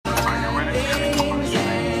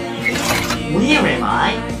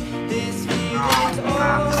die?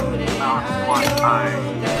 Not what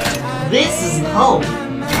I... This isn't home.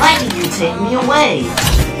 Why did you take me away?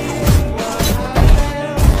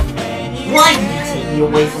 Why did you take me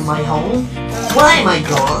away from my home? Why am I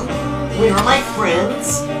gone? Where are my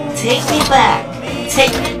friends? Take me back!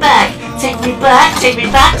 Take me back! Take me back! Take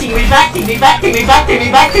me back! Take me back! Take me back! Take me back! Take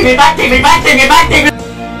me back! Take me back! Take me back! Take me back! Take me back!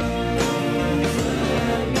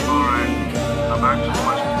 Alright, now back to the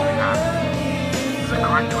questions we had. Is it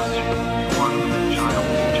correct to assume you wanted the child,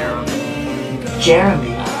 Jeremy?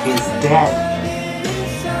 Jeremy is dead.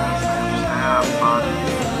 Yes, I understand, but...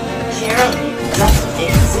 Jeremy doesn't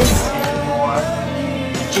exist anymore.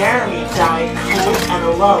 Jeremy died cold and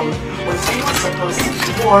alone when he was supposed to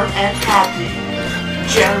be warm and happy.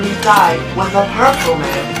 Jeremy died when the Purple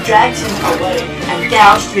Man dragged him away and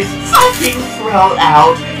gouged his fucking throat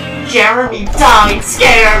out. Jeremy died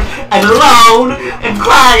scared and alone and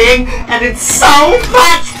crying and in so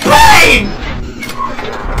much pain! Yes,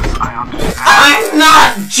 I understand. I'm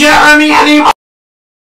not Jeremy anymore!